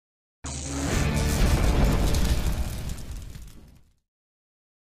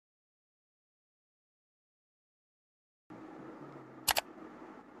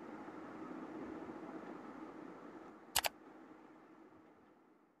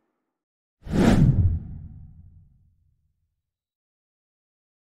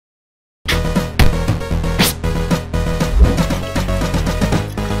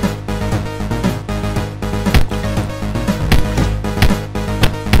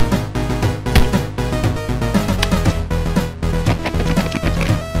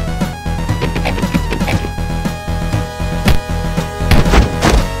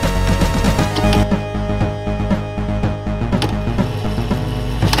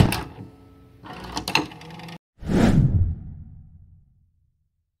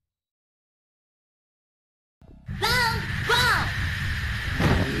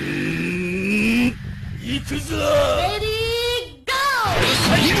Ready, go!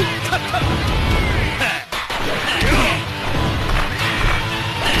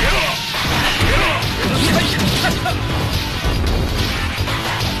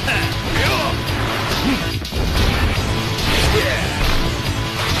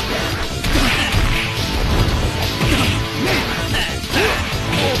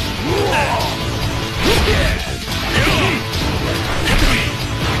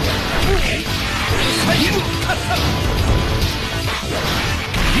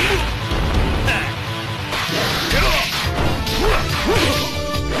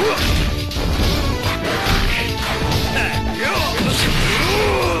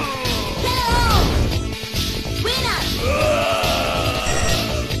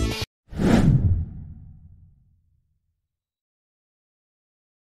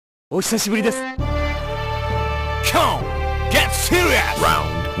 Come, get serious.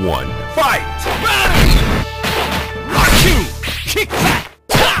 Round 1, fight. Rock you, kick back.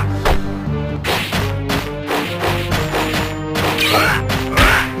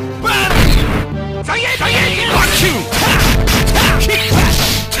 Rock you, kick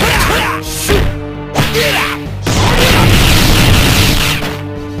back. Shoot, get out.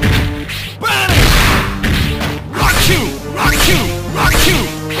 Rock you, rock you, rock you.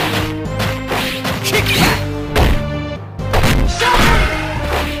 Kick back.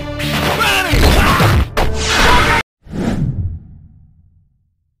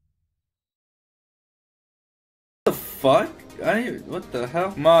 Fuck? What the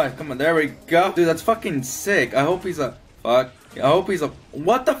hell? Come on, there we go. Dude, that's fucking sick. I hope he's a fuck. I hope he's a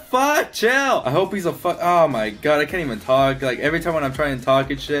what the fuck? Chill. I hope he's a fuck. Oh my god, I can't even talk. Like every time when I'm trying to talk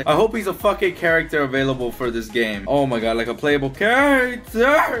and shit. I hope he's a fucking character available for this game. Oh my god, like a playable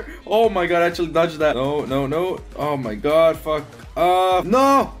character. Oh my god, I actually dodged that. No, no, no. Oh my god, fuck.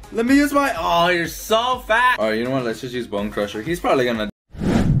 No. Let me use my. Oh, you're so fat. Alright, you know what? Let's just use Bone Crusher. He's probably gonna